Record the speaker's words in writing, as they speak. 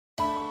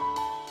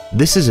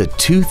This is a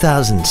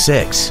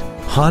 2006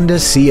 Honda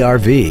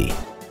CR-V.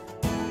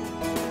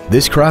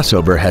 This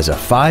crossover has a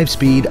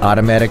 5-speed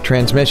automatic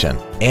transmission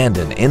and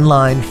an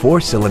inline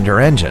 4-cylinder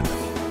engine.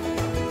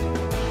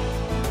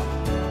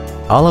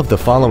 All of the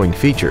following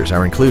features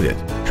are included: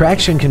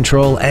 traction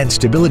control and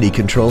stability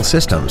control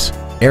systems,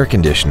 air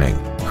conditioning,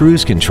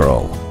 cruise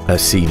control, a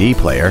CD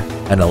player,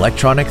 an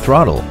electronic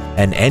throttle,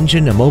 an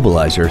engine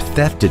immobilizer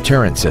theft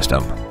deterrent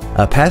system,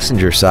 a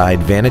passenger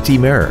side vanity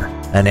mirror,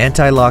 an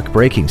anti-lock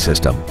braking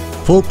system,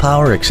 full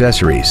power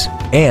accessories,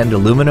 and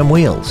aluminum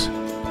wheels.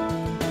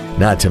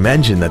 Not to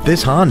mention that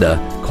this Honda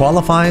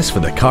qualifies for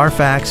the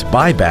Carfax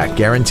buyback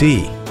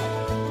guarantee.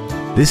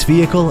 This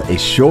vehicle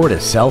is sure to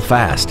sell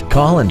fast.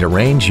 Call and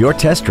arrange your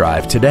test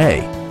drive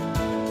today.